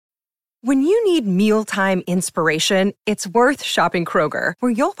When you need mealtime inspiration, it's worth shopping Kroger,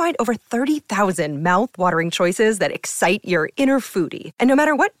 where you'll find over 30,000 mouth-watering choices that excite your inner foodie. And no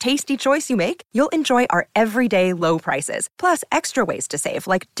matter what tasty choice you make, you'll enjoy our everyday low prices, plus extra ways to save,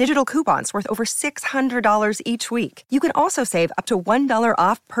 like digital coupons worth over $600 each week. You can also save up to $1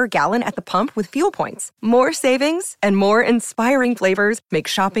 off per gallon at the pump with fuel points. More savings and more inspiring flavors make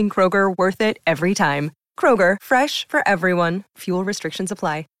shopping Kroger worth it every time. Kroger, fresh for everyone. Fuel restrictions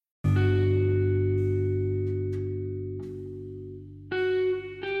apply.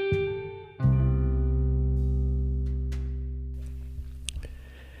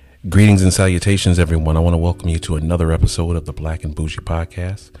 Greetings and salutations, everyone. I want to welcome you to another episode of the Black and Bougie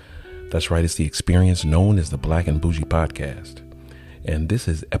Podcast. That's right, it's the experience known as the Black and Bougie Podcast. And this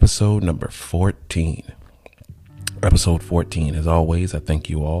is episode number 14. Episode 14. As always, I thank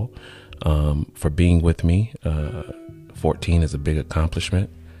you all for being with me. 14 is a big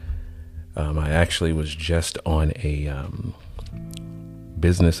accomplishment. I actually was just on a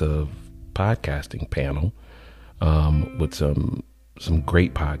business of podcasting panel with some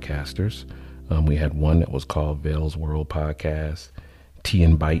great podcasters. We had one that was called Vale's World Podcast, Tea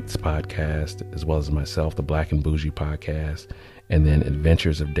and Bites Podcast, as well as myself, the Black and Bougie Podcast, and then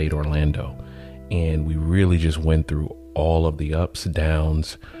Adventures of Date Orlando. And we really just went through all of the ups,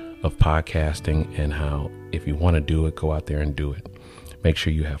 downs of podcasting and how if you want to do it, go out there and do it. Make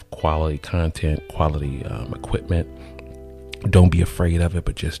sure you have quality content, quality equipment. Don't be afraid of it,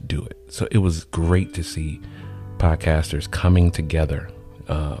 but just do it. So it was great to see podcasters coming together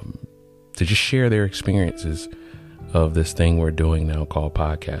to just share their experiences of this thing we're doing now called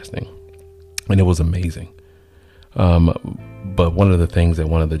podcasting. And it was amazing. But one of the things that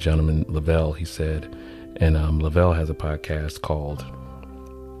one of the gentlemen, Lavelle, he said, and Lavelle has a podcast called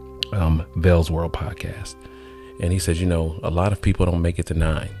Vale's World Podcast. And he says, you know, a lot of people don't make it to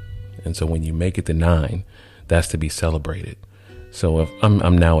 9. And so when you make it to 9, that's to be celebrated. So if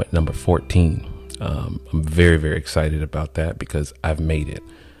I'm now at number 14. I'm very, very excited about that because I've made it,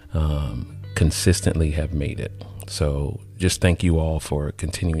 consistently have made it. So just thank you all for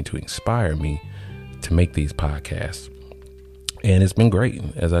continuing to inspire me to make these podcasts. And it's been great.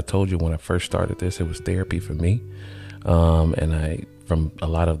 As I told you, when I first started this, it was therapy for me. And from a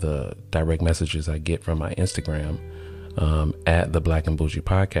lot of the direct messages I get from my Instagram, at the Black and Bougie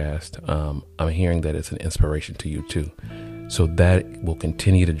Podcast, I'm hearing that it's an inspiration to you too. So that will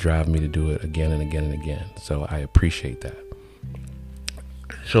continue to drive me to do it again and again and again. So I appreciate that.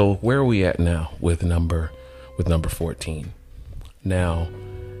 So where are we at now with number 14? Now,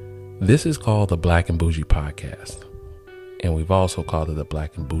 this is called the Black and Bougie Podcast. And we've also called it the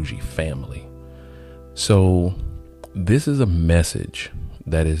Black and Bougie Family. So this is a message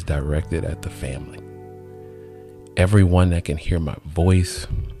that is directed at the family. Everyone that can hear my voice,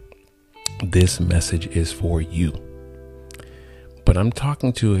 this message is for you. But I'm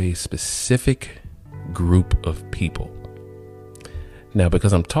talking to a specific group of people. Now,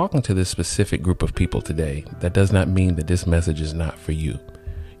 because I'm talking to this specific group of people today, that does not mean that this message is not for you.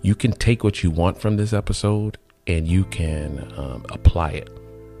 You can take what you want from this episode and you can apply it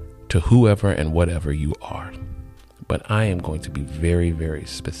to whoever and whatever you are. But I am going to be very, very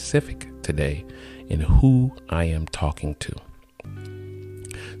specific today in who I am talking to.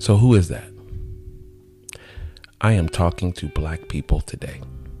 So who is that? I am talking to Black people today.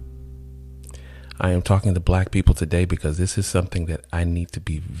 I am talking to Black people today because this is something that I need to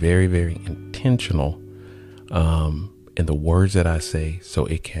be very, very intentional in the words that I say so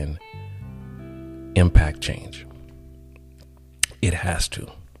it can impact change. It has to.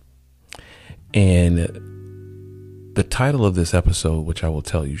 And the title of this episode, which I will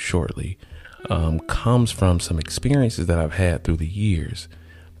tell you shortly, comes from some experiences that I've had through the years.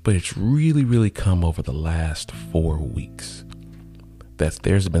 But it's really, really come over the last 4 weeks that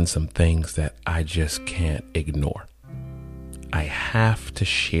there's been some things that I just can't ignore. I have to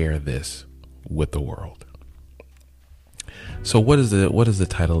share this with the world. So what is the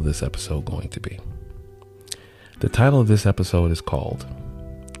title of this episode going to be? The title of this episode is called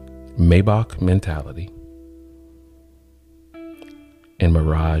Maybach Mentality and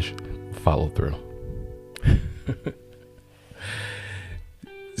Mirage Follow Through.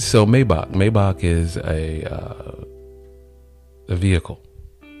 So Maybach is a vehicle,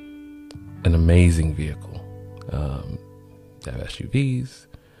 an amazing vehicle. They have SUVs,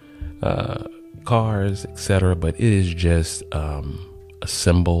 cars, etc. But it is just a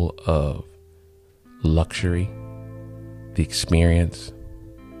symbol of luxury, the experience,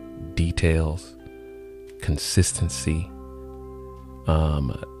 details, consistency,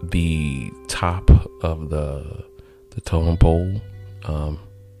 the top of the totem pole,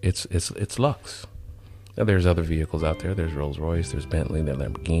 It's Lux. Now, there's other vehicles out there. There's Rolls Royce, there's Bentley, there's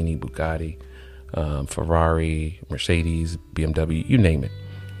Lamborghini, Bugatti, Ferrari, Mercedes, BMW, you name it.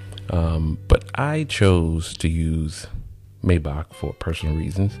 But I chose to use Maybach for personal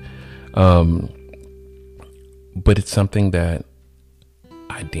reasons. But it's something that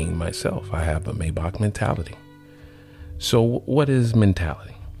I deem myself. I have a Maybach mentality. So what is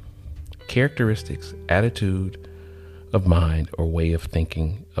mentality? Characteristics, attitude of mind, or way of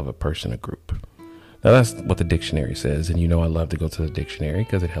thinking of a person or group. Now, that's what the dictionary says. And I love to go to the dictionary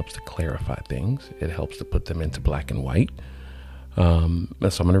because it helps to clarify things. It helps to put them into black and white. So I'm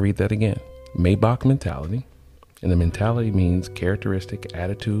going to read that again. Maybach mentality. And the mentality means characteristic,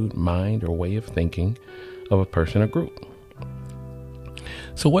 attitude, mind, or way of thinking of a person or group.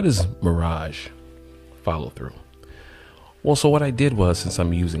 So what is Mirage follow through? Well, so what I did was, since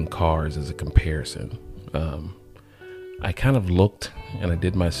I'm using cars as a comparison, I kind of looked and I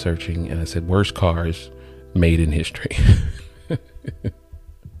did my searching and I said, worst cars made in history.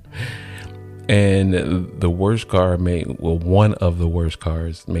 And the worst car one of the worst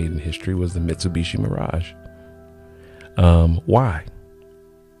cars made in history was the Mitsubishi Mirage. Why?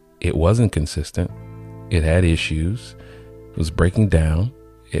 It wasn't consistent. It had issues. It was breaking down.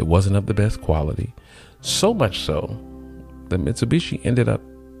 It wasn't of the best quality. So much so that Mitsubishi ended up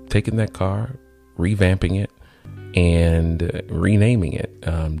taking that car, revamping it, and renaming it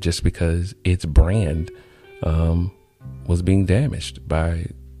just because its brand was being damaged by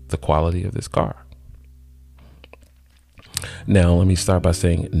the quality of this car. Now, let me start by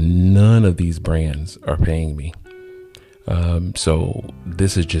saying none of these brands are paying me. So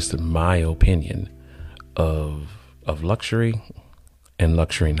this is just my opinion of luxury and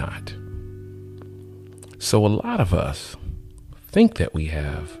luxury not. So a lot of us think that we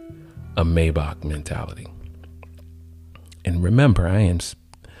have a Maybach mentality. And remember, I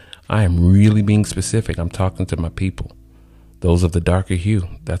am really being specific. I'm talking to my people, those of the darker hue.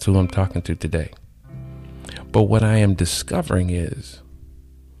 That's who I'm talking to today. But what I am discovering is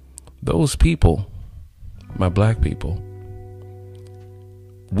those people, my black people,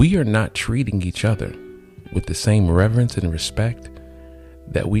 we are not treating each other with the same reverence and respect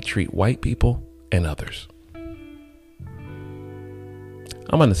that we treat white people and others.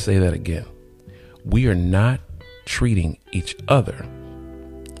 I'm going to say that again. We are not treating each other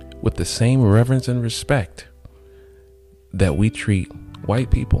with the same reverence and respect that we treat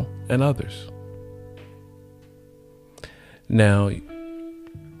white people and others. Now,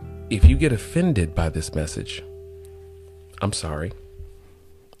 if you get offended by this message, I'm sorry,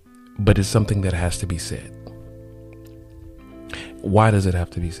 but it's something that has to be said. Why does it have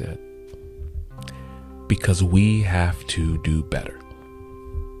to be said? Because we have to do better.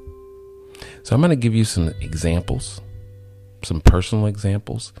 So I'm going to give you some examples, some personal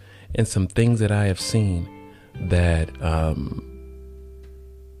examples, and some things that I have seen that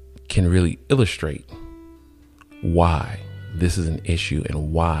can really illustrate why this is an issue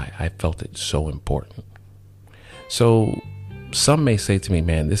and why I felt it so important. So some may say to me,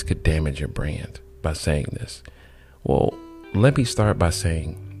 man, this could damage your brand by saying this. Well, let me start by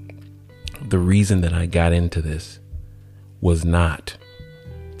saying the reason that I got into this was not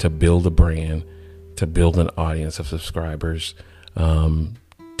to build a brand, to build an audience of subscribers,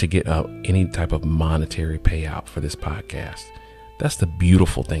 to get any type of monetary payout for this podcast. That's the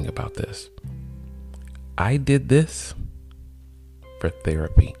beautiful thing about this. I did this for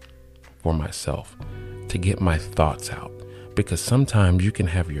therapy, for myself, to get my thoughts out. Because sometimes you can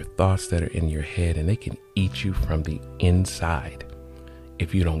have your thoughts that are in your head and they can eat you from the inside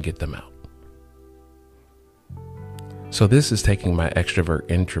if you don't get them out. So this is taking my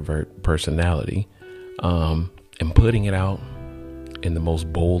extrovert introvert personality and putting it out in the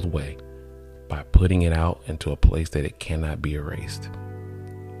most bold way by putting it out into a place that it cannot be erased.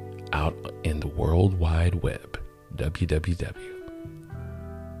 Out in the World Wide Web, www.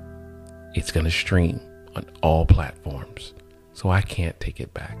 It's going to stream on all platforms, so I can't take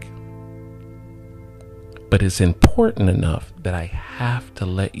it back. But it's important enough that I have to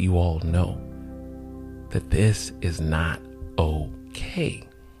let you all know that this is not okay.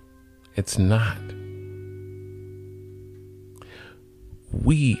 It's not.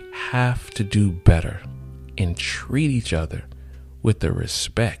 We have to do better and treat each other with the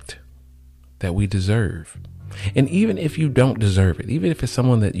respect that we deserve. And even if you don't deserve it, even if it's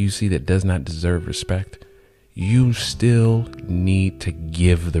someone that you see that does not deserve respect, you still need to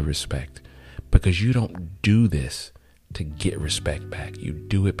give the respect, because you don't do this to get respect back. You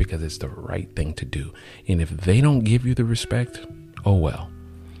do it because it's the right thing to do. And if they don't give you the respect, oh well.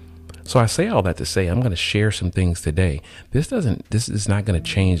 So I say all that to say I'm going to share some things today. This is not going to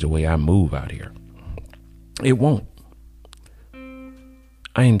change the way I move out here. It won't.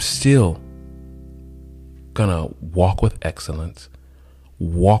 I am still going to walk with excellence,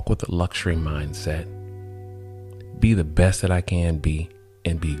 walk with a luxury mindset, be the best that I can be,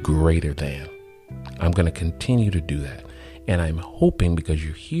 and be greater than. I'm going to continue to do that. And I'm hoping, because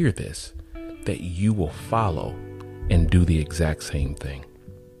you hear this, that you will follow and do the exact same thing.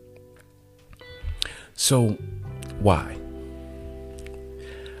 So why?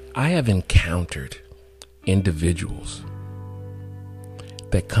 I have encountered individuals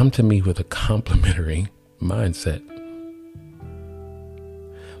that come to me with a complimentary mindset.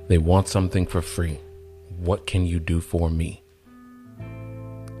 They want something for free. What can you do for me?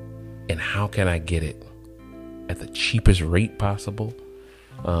 And how can I get it at the cheapest rate possible?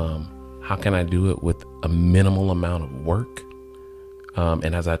 How can I do it with a minimal amount of work?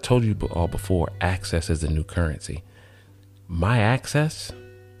 And as I told you all before, access is the new currency. My access,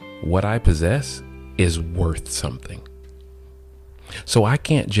 what I possess, is worth something. So I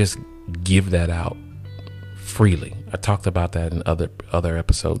can't just give that out freely. I talked about that in other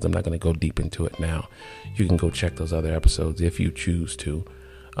episodes. I'm not going to go deep into it now. You can go check those other episodes if you choose to.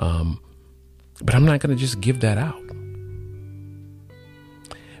 But I'm not going to just give that out.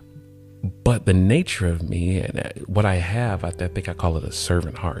 But the nature of me and what I have, I think I call it a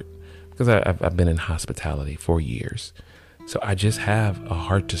servant heart, because I've been in hospitality for years. So I just have a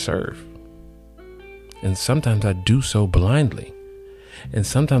heart to serve. And sometimes I do so blindly. And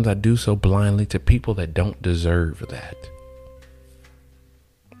sometimes I do so blindly to people that don't deserve that.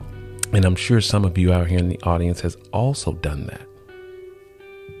 And I'm sure some of you out here in the audience has also done that.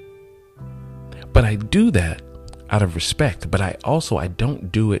 But I do that out of respect, but I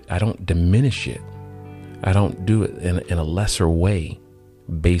don't do it. I don't diminish it. I don't do it in a lesser way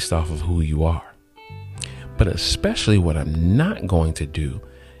based off of who you are. But especially what I'm not going to do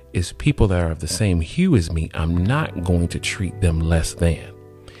is people that are of the same hue as me, I'm not going to treat them less than.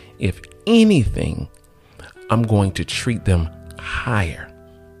 If anything, I'm going to treat them higher.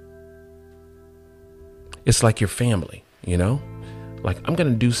 It's like your family, you know? Like, I'm going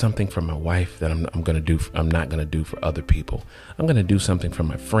to do something for my wife that I'm not going to do for other people. I'm going to do something for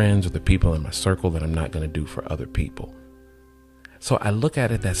my friends or the people in my circle that I'm not going to do for other people. So I look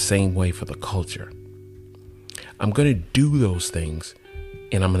at it that same way for the culture. I'm going to do those things,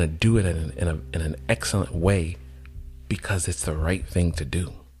 and I'm going to do it in an excellent way because it's the right thing to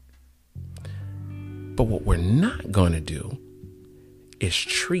do. But what we're not going to do is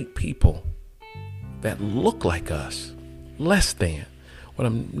treat people that look like us less than. What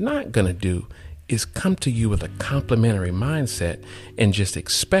I'm not going to do is come to you with a complimentary mindset and just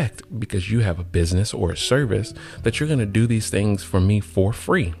expect, because you have a business or a service, that you're going to do these things for me for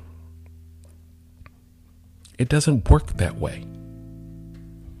free. It doesn't work that way.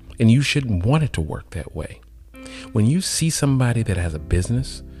 And you shouldn't want it to work that way. When you see somebody that has a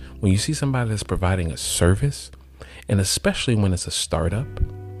business, when you see somebody that's providing a service, and especially when it's a startup,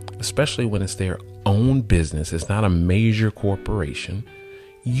 especially when it's their own business, it's not a major corporation,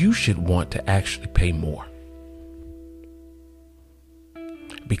 you should want to actually pay more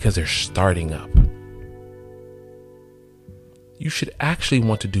because they're starting up. You should actually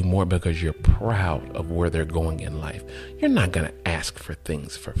want to do more because you're proud of where they're going in life. You're not going to ask for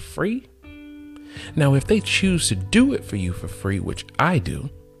things for free. Now, if they choose to do it for you for free, which I do,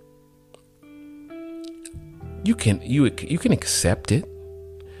 you can accept it,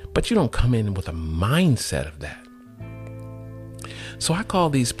 but you don't come in with a mindset of that. So I call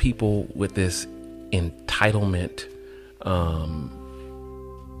these people with this entitlement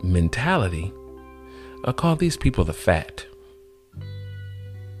mentality, I call these people the fat.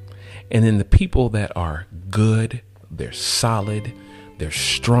 And then the people that are good, they're solid, they're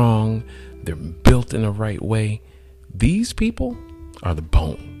strong, they're built in the right way, these people are the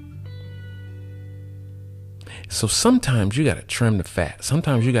bone. So sometimes you got to trim the fat.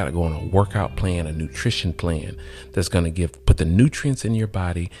 Sometimes you got to go on a workout plan, a nutrition plan that's going to put the nutrients in your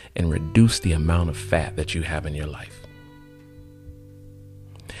body and reduce the amount of fat that you have in your life.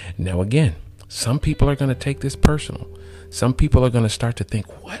 Now, again, some people are going to take this personal. Some people are going to start to think,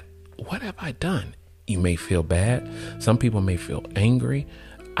 what have I done? You may feel bad. Some people may feel angry.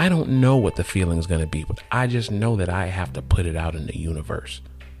 I don't know what the feeling is going to be, but I just know that I have to put it out in the universe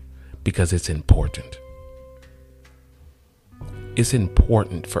because it's important. It's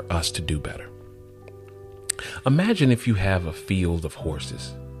important for us to do better. Imagine if you have a field of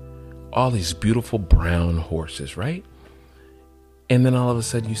horses, all these beautiful brown horses, right? And then all of a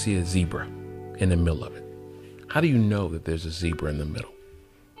sudden you see a zebra in the middle of it. How do you know that there's a zebra in the middle?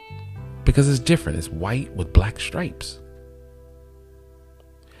 because it's different. It's white with black stripes.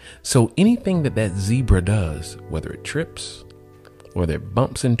 So anything that zebra does, whether it trips, whether it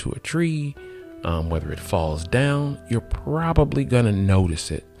bumps into a tree, whether it falls down, you're probably going to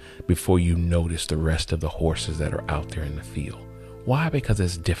notice it before you notice the rest of the horses that are out there in the field. Why? Because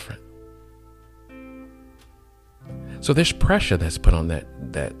it's different. So there's pressure that's put on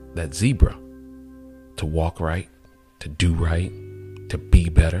that zebra to walk right, to do right, to be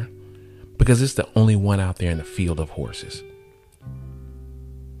better, because it's the only one out there in the field of horses.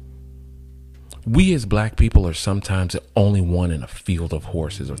 We as black people are sometimes the only one in a field of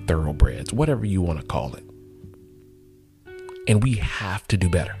horses or thoroughbreds, whatever you want to call it. And we have to do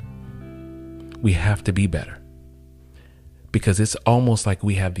better. We have to be better, because it's almost like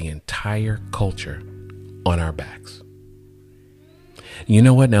we have the entire culture on our backs. You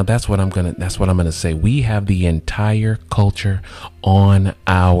know what? Now that's what I'm going to say. We have the entire culture on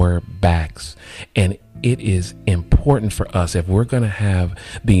our backs. And it is important for us, if we're going to have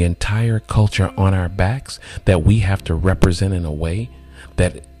the entire culture on our backs, that we have to represent in a way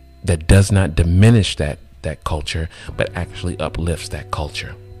that does not diminish that culture, but actually uplifts that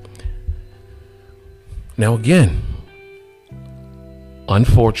culture. Now, again,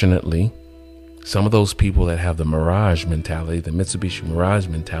 unfortunately, some of those people that have the Mirage mentality, the Mitsubishi Mirage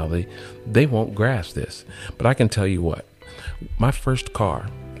mentality, they won't grasp this. But I can tell you what, my first car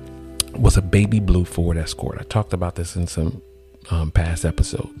was a baby blue Ford Escort. I talked about this in some past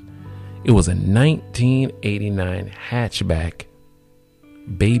episodes. It was a 1989 hatchback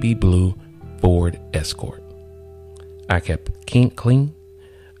baby blue Ford Escort. I kept it clean.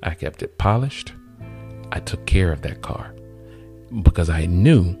 I kept it polished. I took care of that car because I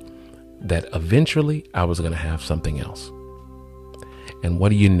knew that eventually I was going to have something else. And what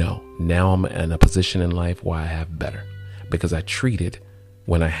do you know? Now I'm in a position in life where I have better, because I treated,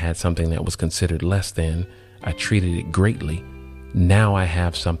 when I had something that was considered less than, I treated it greatly. Now I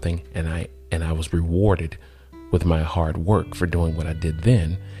have something, and I was rewarded with my hard work for doing what I did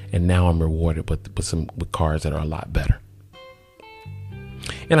then. And now I'm rewarded with cars that are a lot better.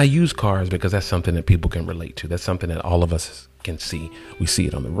 And I use cars because that's something that people can relate to. That's something that all of us can see. We see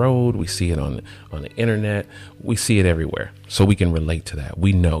it on the road. We see it on the internet. We see it everywhere. So we can relate to that.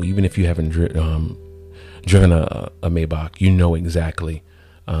 We know, even if you haven't driven a Maybach, you know exactly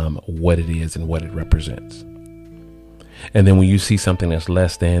what it is and what it represents. And then when you see something that's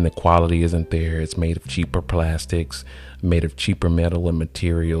less than, the quality isn't there, it's made of cheaper plastics, made of cheaper metal and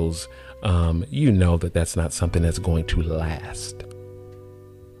materials, you know that that's not something that's going to last.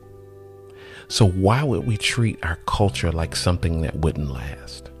 So why would we treat our culture like something that wouldn't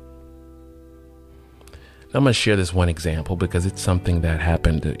last? I'm going to share this one example because it's something that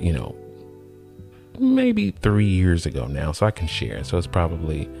happened, maybe 3 years ago now, so I can share. So it's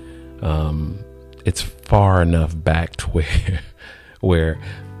probably, it's far enough back to where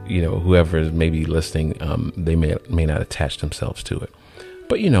whoever is maybe listening, they may not attach themselves to it.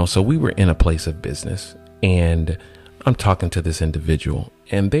 But, so we were in a place of business, and I'm talking to this individual,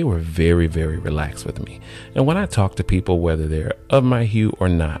 and they were very, very relaxed with me. And when I talk to people, whether they're of my hue or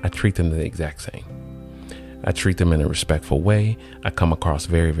not, I treat them the exact same. I treat them in a respectful way. I come across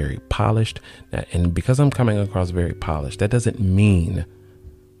very, very polished. And because I'm coming across very polished, that doesn't mean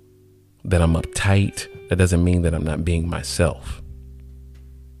that I'm uptight. That doesn't mean that I'm not being myself.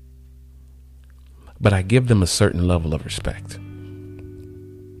 But I give them a certain level of respect.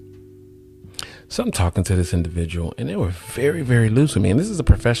 So I'm talking to this individual, and they were very, very loose with me. And this is a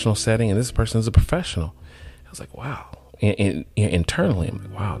professional setting, and this person is a professional. I was like, wow. And internally, I'm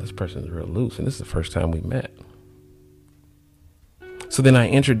like, wow, this person is real loose. And this is the first time we met. So then I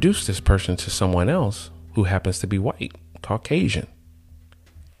introduced this person to someone else who happens to be white, Caucasian.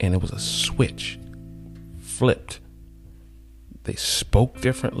 And it was a switch, flipped. They spoke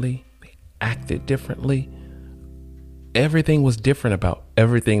differently. They acted differently. Everything was different about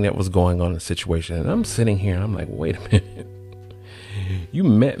everything that was going on in the situation. And I'm sitting here and I'm like, wait a minute. You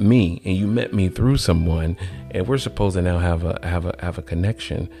met me, and you met me through someone, and we're supposed to now have a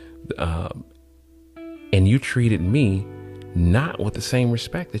connection. And you treated me not with the same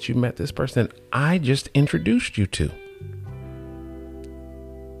respect that you met this person that I just introduced you to.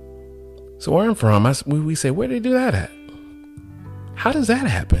 So where I'm from, we say, where did they do that at? How does that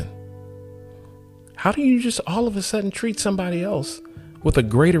happen? How do you just all of a sudden treat somebody else with a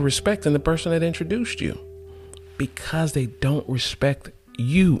greater respect than the person that introduced you? Because they don't respect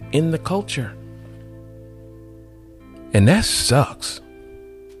you in the culture. And that sucks.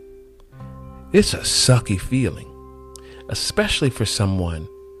 It's a sucky feeling, especially for someone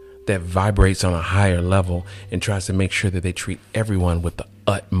that vibrates on a higher level and tries to make sure that they treat everyone with the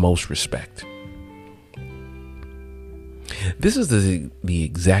utmost respect. This is the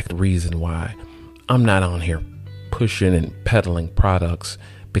exact reason why I'm not on here pushing and peddling products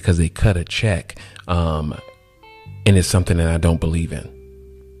because they cut a check, and it's something that I don't believe in.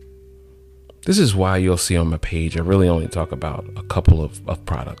 This is why you'll see on my page, I really only talk about a couple of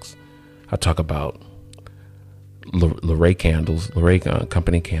products. I talk about Luray candles, Luray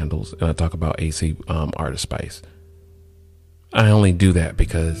company candles, and I talk about AC Artist Spice. I only do that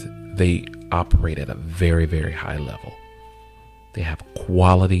because they operate at a very, very high level. They have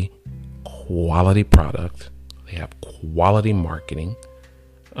quality product. They have quality marketing.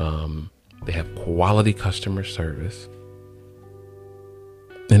 They have quality customer service.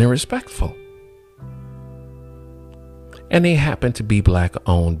 And they're respectful. And they happen to be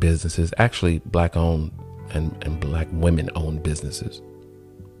Black-owned businesses, actually Black-owned and Black women-owned businesses.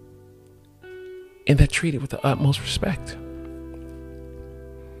 And they're treated with the utmost respect.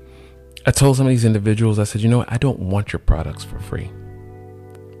 I told some of these individuals, I said, you know what? I don't want your products for free.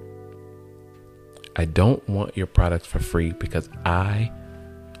 I don't want your products for free because I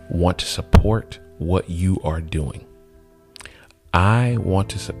want to support what you are doing. I want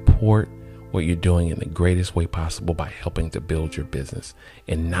to support what you're doing in the greatest way possible by helping to build your business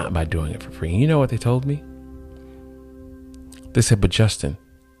and not by doing it for free. And you know what they told me? They said, but Justin,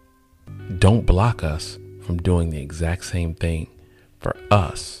 don't block us from doing the exact same thing for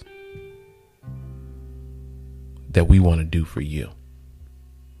us that we want to do for you.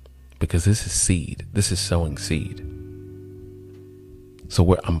 Because this is seed. This is sowing seed.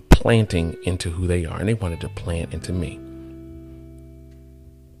 So I'm planting into who they are, and they wanted to plant into me.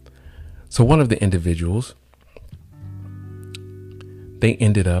 So one of the individuals, they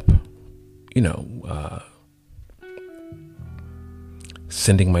ended up,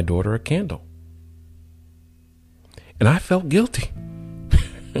 sending my daughter a candle. And I felt guilty.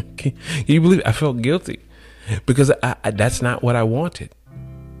 Can you believe it? I felt guilty because that's not what I wanted.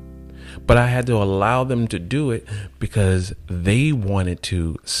 But I had to allow them to do it because they wanted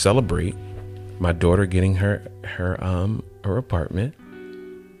to celebrate my daughter getting her apartment,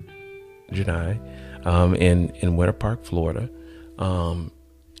 Janai, in Winter Park, Florida,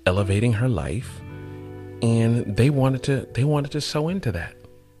 elevating her life, and they wanted to sow into that.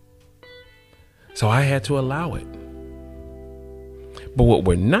 So I had to allow it. But what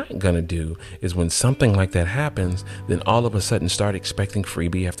we're not going to do is when something like that happens, then all of a sudden start expecting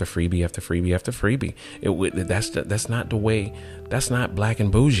freebie after freebie after freebie after freebie. That's not the way. That's not black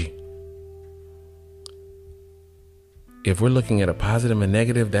and bougie. If we're looking at a positive and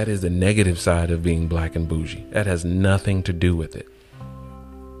negative, that is the negative side of being black and bougie. That has nothing to do with it.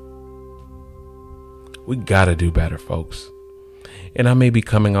 We got to do better, folks. And I may be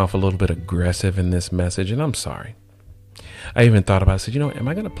coming off a little bit aggressive in this message, and I'm sorry. I even thought about it. I said, am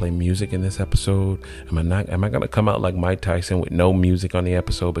I going to play music in this episode? Am I going to come out like Mike Tyson with no music on the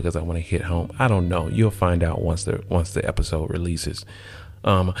episode because I want to hit home? I don't know. You'll find out once the episode releases.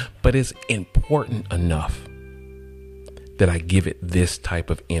 But it's important enough that I give it this type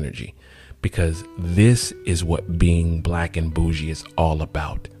of energy because this is what being black and bougie is all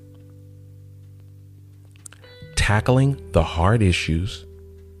about. Tackling the hard issues.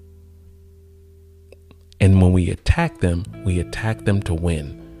 And when we attack them to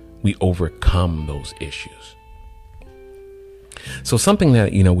win. We overcome those issues. So something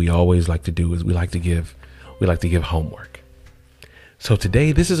that, we always like to do is we like to give homework. So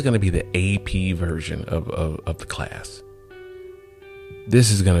today, this is going to be the AP version of the class. This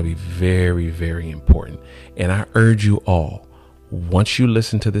is going to be very, very important. And I urge you all, once you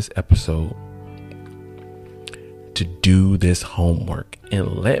listen to this episode, to do this homework and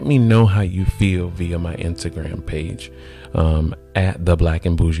let me know how you feel via my Instagram page, at the Black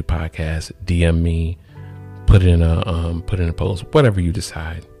and Bougie Podcast. DM me, put in a post, whatever you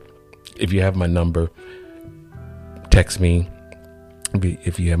decide. If you have my number, text me.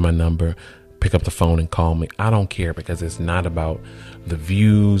 If you have my number, pick up the phone and call me. I don't care because it's not about the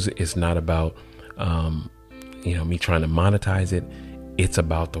views. It's not about, me trying to monetize it. It's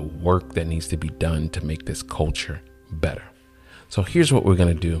about the work that needs to be done to make this culture better. So here's what we're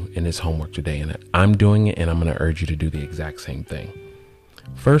going to do in this homework today. And I'm doing it, and I'm going to urge you to do the exact same thing.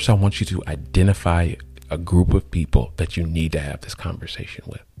 First, I want you to identify a group of people that you need to have this conversation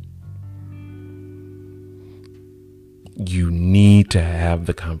with. You need to have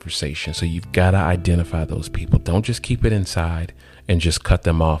the conversation. So you've got to identify those people. Don't just keep it inside and just cut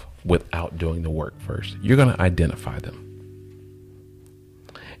them off without doing the work first. You're going to identify them.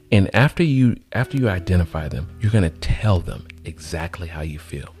 And after you identify them, you're going to tell them exactly how you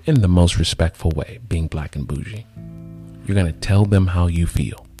feel in the most respectful way, being black and bougie. You're going to tell them how you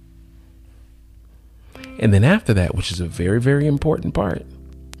feel. And then after that, which is a very, very important part,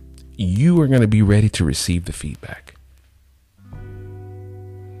 you are going to be ready to receive the feedback.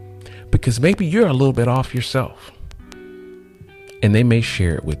 Because maybe you're a little bit off yourself and they may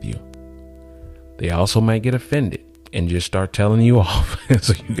share it with you. They also might get offended and just start telling you off.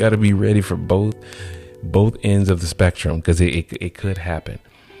 So you got to be ready for both ends of the spectrum, because it could happen.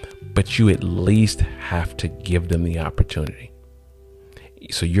 But you at least have to give them the opportunity.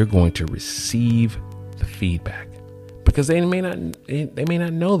 So you're going to receive the feedback, because they may not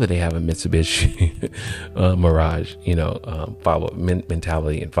know that they have a Mitsubishi Mirage, follow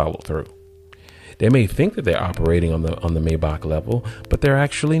mentality and follow through. They may think that they're operating on the Maybach level, but they're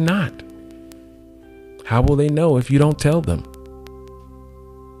actually not. How will they know if you don't tell them?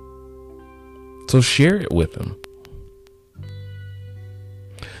 So share it with them.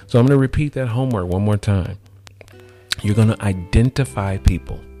 So I'm going to repeat that homework one more time. You're going to identify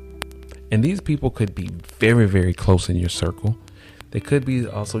people. And these people could be very, very close in your circle. They could be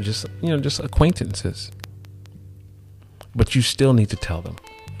also just acquaintances. But you still need to tell them.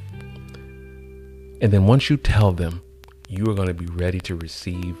 And then once you tell them, you are going to be ready to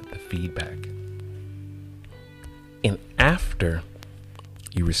receive the feedback. And after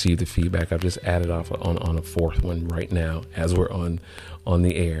you receive the feedback, I've just added off on a fourth one right now as we're on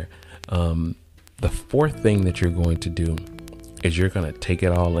the air. The fourth thing that you're going to do is you're going to take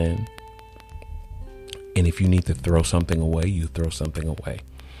it all in. And if you need to throw something away, you throw something away.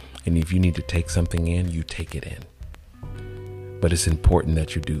 And if you need to take something in, you take it in. But it's important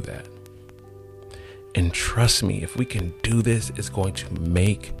that you do that. And trust me, if we can do this, it's going to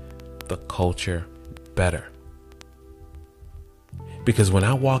make the culture better. Because when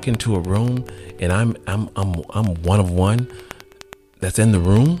I walk into a room and I'm one of one that's in the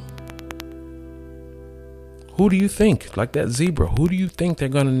room, who do you think, like that zebra, who do you think they're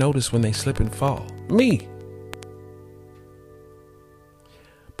going to notice when they slip and fall? Me.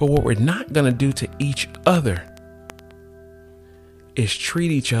 But what we're not going to do to each other is treat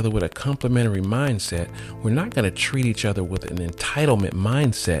each other with a complimentary mindset. We're not going to treat each other with an entitlement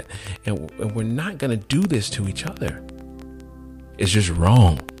mindset. And we're not going to do this to each other. It's just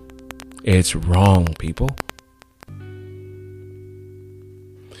wrong. It's wrong, people.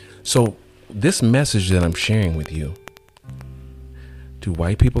 So this message that I'm sharing with you, do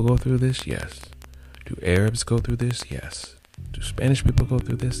white people go through this? Yes. Do Arabs go through this? Yes. Do Spanish people go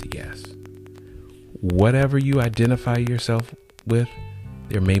through this? Yes. Whatever you identify yourself with,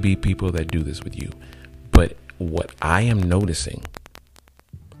 there may be people that do this with you. But what I am noticing,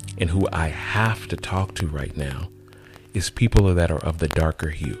 and who I have to talk to right now, is people that are of the darker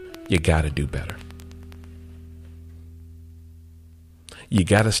hue. You got to do better. You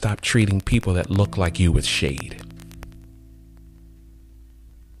got to stop treating people that look like you with shade.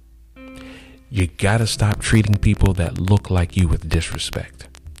 You got to stop treating people that look like you with disrespect.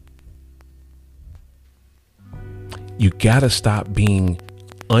 You got to stop being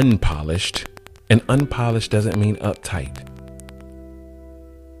unpolished. And unpolished doesn't mean uptight.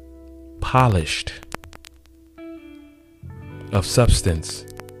 Polished. Of substance.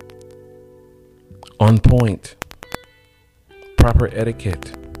 On point. Proper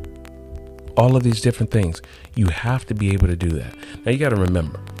etiquette. All of these different things. You have to be able to do that. Now you got to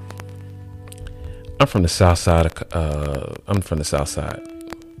remember, I'm from the south side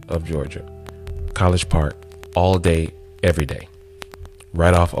of Georgia. College Park, all day, every day.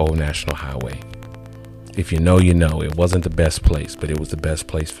 Right off Old National Highway. If you know, you know. It wasn't the best place, but it was the best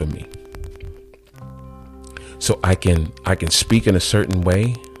place for me. So I can speak in a certain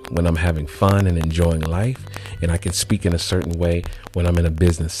way when I'm having fun and enjoying life, and I can speak in a certain way when I'm in a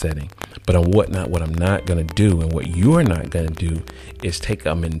business setting. But what I'm not going to do, and what you're not going to do, is take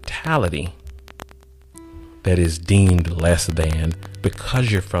a mentality that is deemed less than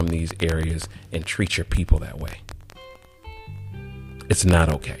because you're from these areas and treat your people that way. It's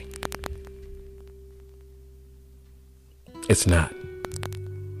not okay. It's not.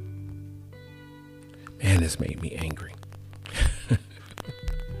 Man, this made me angry.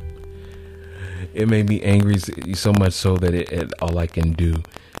 It made me angry so much so that all I can do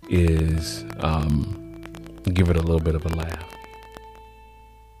is give it a little bit of a laugh.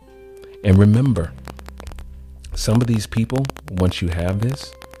 And remember, some of these people, once you have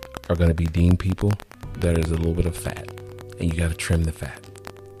this, are going to be deemed people that is a little bit of fat. And you got to trim the fat.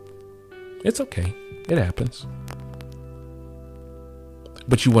 It's okay. It happens.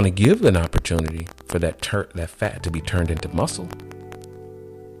 But you want to give an opportunity for that fat to be turned into muscle.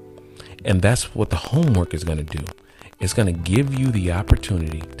 And that's what the homework is going to do. It's going to give you the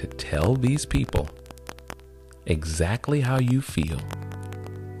opportunity to tell these people exactly how you feel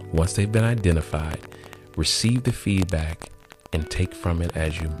once they've been identified, receive the feedback, and take from it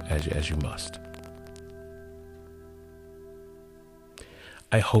as you must.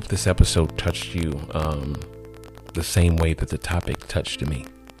 I hope this episode touched you the same way that the topic touched me.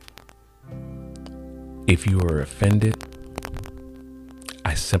 If you are offended,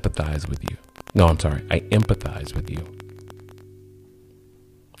 I sympathize with you. No, I'm sorry. I empathize with you.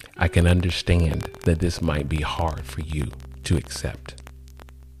 I can understand that this might be hard for you to accept.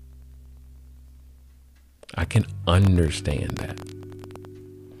 I can understand that.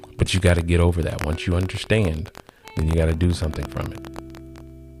 But you got to get over that. Once you understand, then you got to do something from it.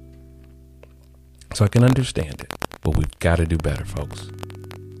 So I can understand it, but we've got to do better, folks.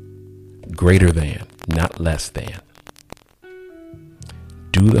 Greater than, not less than.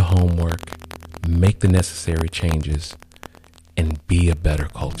 Do the homework, make the necessary changes, and be a better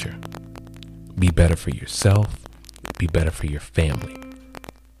culture. Be better for yourself, be better for your family.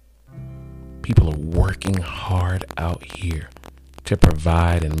 People are working hard out here to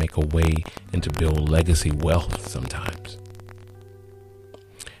provide and make a way and to build legacy wealth sometimes.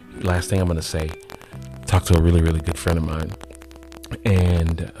 Last thing I'm going to say, talked to a really, really good friend of mine,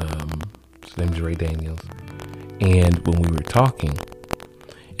 and his name is Ray Daniels. And when we were talking,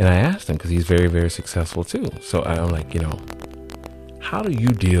 and I asked him, because he's very, very successful too. So I'm like, how do you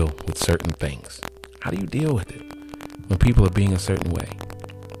deal with certain things? How do you deal with it when people are being a certain way?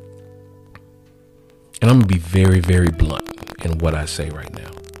 And I'm going to be very, very blunt in what I say right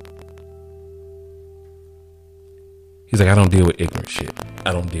now. He's like, I don't deal with ignorant shit.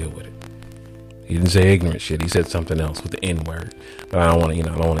 I don't deal with it. He didn't say ignorant shit. He said something else with the N word. But I don't want to,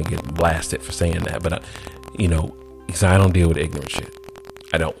 I don't want to get blasted for saying that. But, he said, I don't deal with ignorant shit.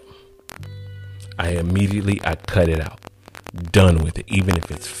 I don't. I cut it out. Done with it. Even if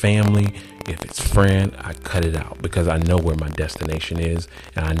it's family, if it's friend, I cut it out because I know where my destination is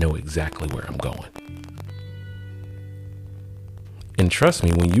and I know exactly where I'm going. And trust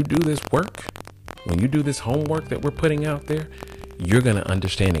me, when you do this work, when you do this homework that we're putting out there, you're going to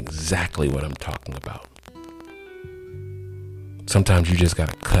understand exactly what I'm talking about. Sometimes you just got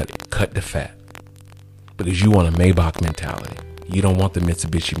to cut the fat because you want a Maybach mentality. You don't want the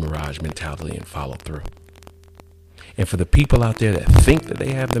Mitsubishi Mirage mentality and follow through. And for the people out there that think that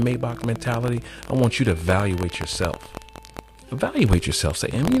they have the Maybach mentality, I want you to evaluate yourself. Evaluate yourself. Say,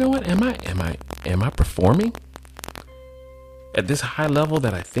 you know what? Am I performing at this high level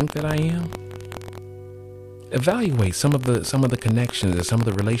that I think that I am? Evaluate some of the connections and some of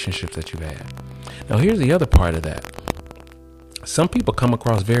the relationships that you've had. Now, here's the other part of that. Some people come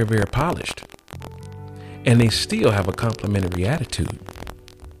across very, very polished, and they still have a complimentary attitude.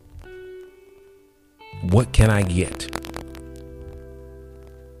 What can I get?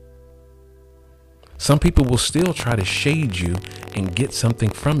 Some people will still try to shade you and get something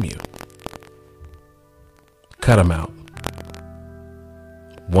from you. Cut them out.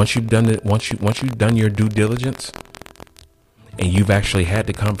 Once you've done it, once you've done your due diligence, and you've actually had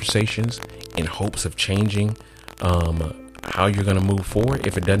the conversations in hopes of changing how you're going to move forward,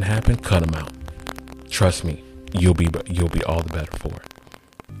 if it doesn't happen, cut them out. Trust me, you'll be all the better for it.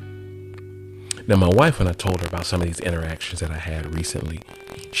 Now, my wife, when I told her about some of these interactions that I had recently,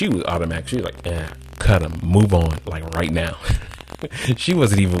 she was automatic. She was like, cut them, move on, like right now. She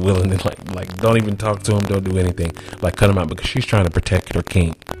wasn't even willing to like, don't even talk to him, don't do anything, like cut him out, because she's trying to protect her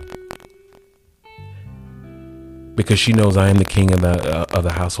king. Because she knows I am the king of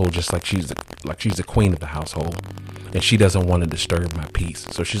the household, just like she's the queen of the household, and she doesn't want to disturb my peace.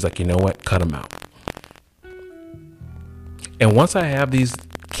 So she's like, you know what, cut him out. And once I have these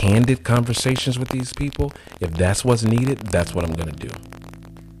candid conversations with these people, if that's what's needed, that's what I'm going to do.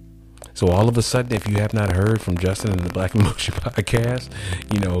 So all of a sudden, if you have not heard from Justin in the Black and Bougie podcast,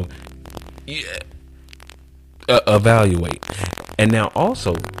 evaluate. And now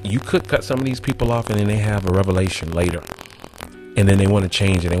also, you could cut some of these people off and then they have a revelation later. And then they want to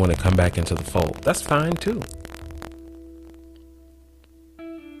change and they want to come back into the fold. That's fine too.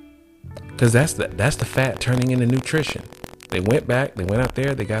 Because that's the fat turning into nutrition. They went back, they went out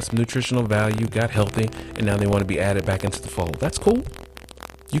there, they got some nutritional value, got healthy, and now they want to be added back into the fold. That's cool.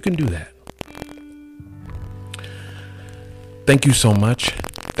 You can do that. Thank you so much.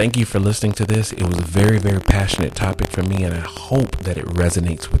 Thank you for listening to this. It was a very, very passionate topic for me, and I hope that it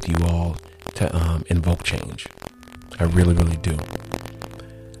resonates with you all to invoke change. I really, really do.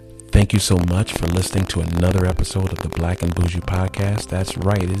 Thank you so much for listening to another episode of the Black and Bougie podcast. That's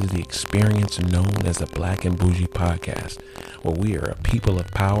right. It is the experience known as the Black and Bougie podcast, where we are a people of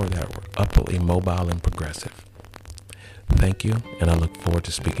power that are upwardly mobile and progressive. Thank you, and I look forward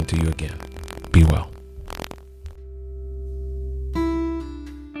to speaking to you again. Be well.